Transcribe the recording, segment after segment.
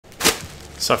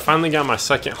So I finally got my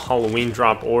second Halloween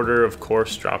drop order, of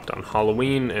course, dropped on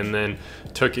Halloween, and then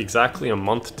took exactly a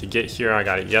month to get here. I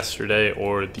got it yesterday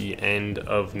or the end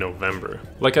of November.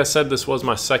 Like I said, this was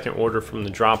my second order from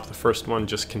the drop. The first one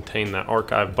just contained that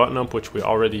archive button up, which we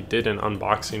already did an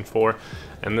unboxing for.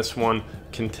 And this one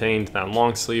contained that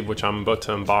long sleeve, which I'm about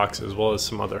to unbox, as well as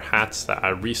some other hats that I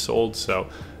resold. So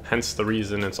hence the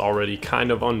reason it's already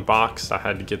kind of unboxed. I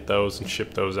had to get those and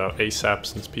ship those out ASAP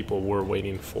since people were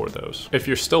waiting for those. If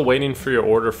you're still waiting for your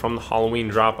order from the Halloween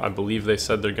drop, I believe they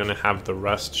said they're gonna have the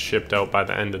rest shipped out by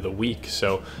the end of the week.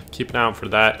 So keep an eye out for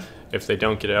that. If they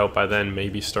don't get it out by then,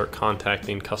 maybe start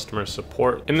contacting customer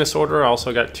support. In this order, I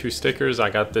also got 2 stickers. I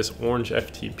got this orange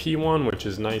FTP one, which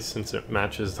is nice since it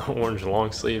matches the orange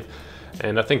long sleeve.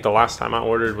 And I think the last time I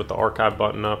ordered with the archive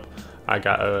button up, I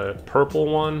got a purple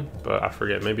one, but I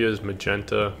forget, maybe it was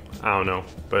magenta, I don't know.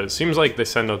 But it seems like they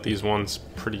send out these ones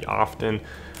pretty often.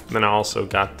 And then I also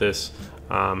got this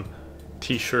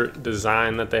t-shirt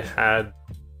design that they had.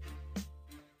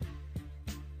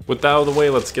 With that out of the way,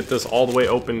 let's get this all the way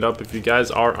opened up. If you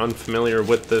guys are unfamiliar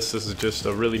with this, this is just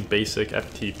a really basic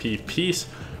FTP piece.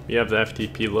 We have the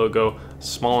FTP logo,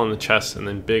 small on the chest and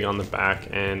then big on the back,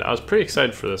 and I was pretty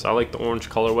excited for this. I like the orange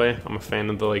colorway. I'm a fan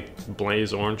of the like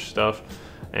blaze orange stuff,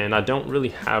 and I don't really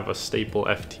have a staple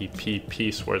FTP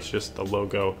piece where it's just the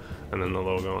logo and then the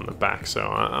logo on the back. So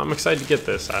I'm excited to get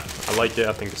this. I like it.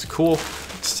 I think it's cool.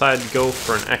 Decided to go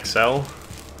for an XL.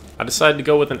 I decided to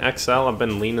go with an XL. I've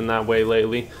been leaning that way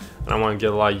lately, and I want to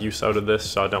get a lot of use out of this,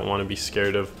 so I don't want to be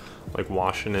scared of like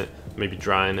washing it, maybe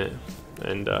drying it,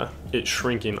 and it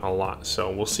shrinking a lot. So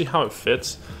we'll see how it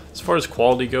fits. As far as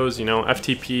quality goes, you know,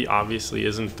 FTP obviously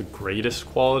isn't the greatest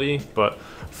quality, but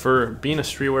for being a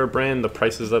streetwear brand, the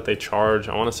prices that they charge,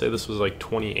 I want to say this was like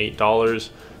 $28.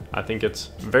 I think it's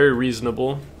very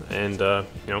reasonable, and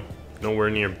you know,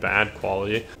 nowhere near bad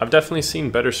quality. I've definitely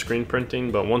seen better screen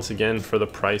printing, but once again, for the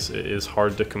price, it is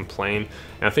hard to complain.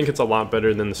 And I think it's a lot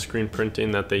better than the screen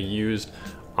printing that they used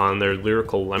on their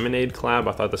Lyrical Lemonade collab.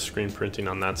 I thought the screen printing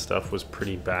on that stuff was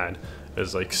pretty bad. It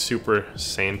was like super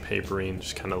sandpapery and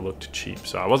just kind of looked cheap.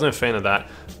 So I wasn't a fan of that,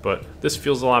 but this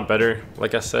feels a lot better.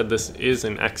 Like I said, this is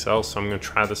an XL, so I'm gonna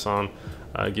try this on,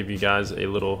 give you guys a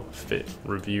little fit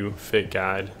review, fit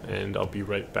guide, and I'll be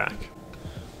right back.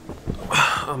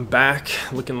 I'm back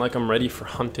looking like I'm ready for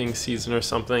hunting season or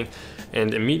something,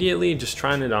 and immediately just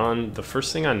trying it on, the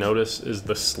first thing I notice is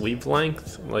the sleeve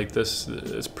length. Like, this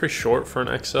is pretty short for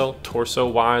an XL torso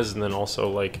wise, and then also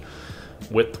like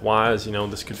width wise, you know,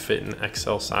 this could fit an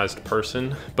XL sized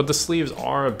person, but the sleeves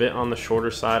are a bit on the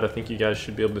shorter side. I think you guys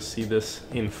should be able to see this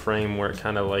in frame where it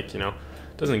kind of like, you know,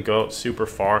 doesn't go out super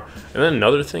far. And then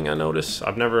another thing I noticed,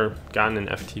 I've never gotten an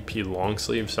FTP long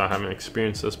sleeve, so I haven't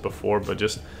experienced this before, but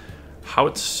just how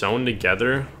it's sewn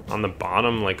together on the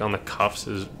bottom, like on the cuffs,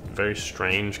 is very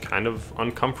strange, kind of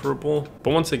uncomfortable.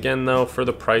 But once again though, for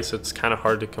the price, it's kind of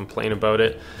hard to complain about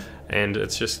it, and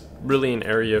it's just really an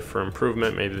area for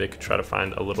improvement. Maybe they could try to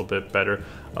find a little bit better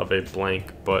of a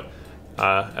blank, but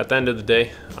at the end of the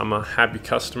day, I'm a happy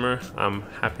customer. I'm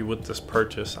happy with this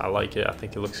purchase. I like it. I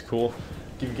think it looks cool.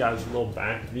 Give you guys a little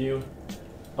back view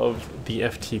of the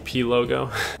FTP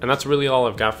logo. And that's really all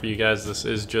I've got for you guys. This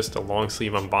is just a long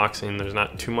sleeve unboxing. There's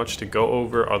not too much to go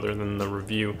over other than the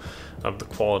review of the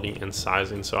quality and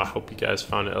sizing. So I hope you guys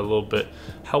found it a little bit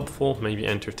helpful, maybe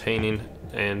entertaining.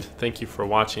 And thank you for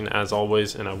watching as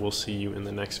always, and I will see you in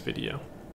the next video.